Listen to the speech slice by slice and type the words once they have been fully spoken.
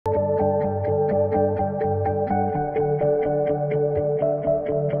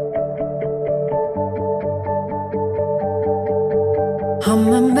I'm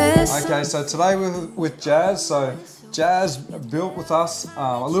a mess. Okay, so today we're with Jazz. So Jazz built with us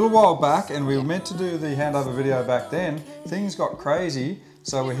a little while back, and we were meant to do the handover video back then. Things got crazy,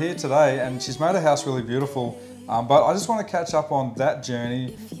 so we're here today, and she's made a house really beautiful. But I just want to catch up on that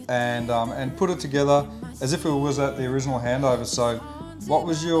journey and put it together as if it was at the original handover. So what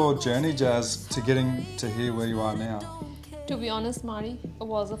was your journey, Jazz, to getting to here where you are now? To be honest, Matty, it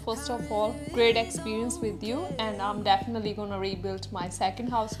was a first of all great experience with you, and I'm definitely gonna rebuild my second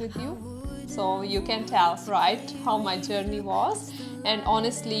house with you. So you can tell, right, how my journey was. And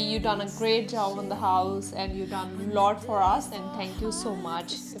honestly, you done a great job on the house, and you done a lot for us, and thank you so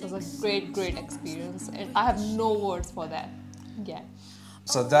much. It was a great experience, and I have no words for that. Yeah.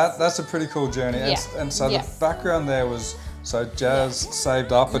 So that's a pretty cool journey. Yeah. And so the background there was, so Jazz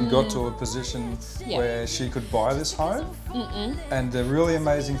saved up and got to a position where she could buy this home. And the really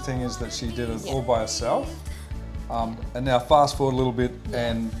amazing thing is that she did it all by herself. And now fast forward a little bit,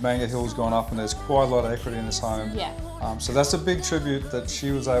 and Mango Hill's gone up, and there's quite a lot of equity in this home. So that's a big tribute that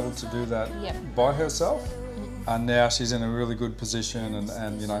she was able to do that by herself. And now she's in a really good position,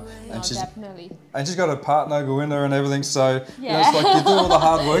 and you know, and she's got a partner go in her and everything. So you know, it's like you do all the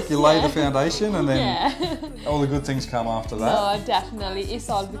hard work, you lay the foundation, and then all the good things come after that. No, definitely,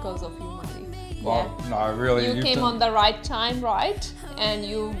 it's all because of you, Matty. Well, no, really, you came on the right time, right? And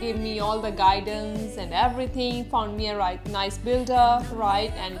you gave me all the guidance and everything. Found me a nice builder,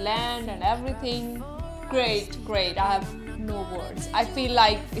 right, and land and everything. Great. I have no words. I feel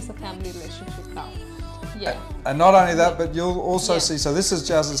like it's a family relationship now. Yeah. And not only that, but you'll also see, so this is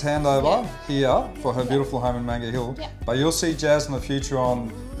Jazz's handover here for her beautiful home in Mango Hill, but you'll see Jazz in the future on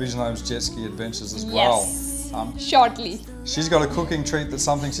Vision Home's Jet Ski Adventures as well. Shortly. She's got a cooking treat that's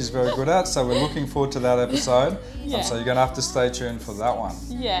something she's very good at, so we're looking forward to that episode. So you're going to have to stay tuned for that one.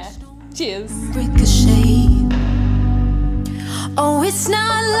 Yeah. Cheers. Ricochet. Oh, it's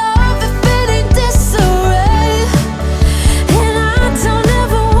not love.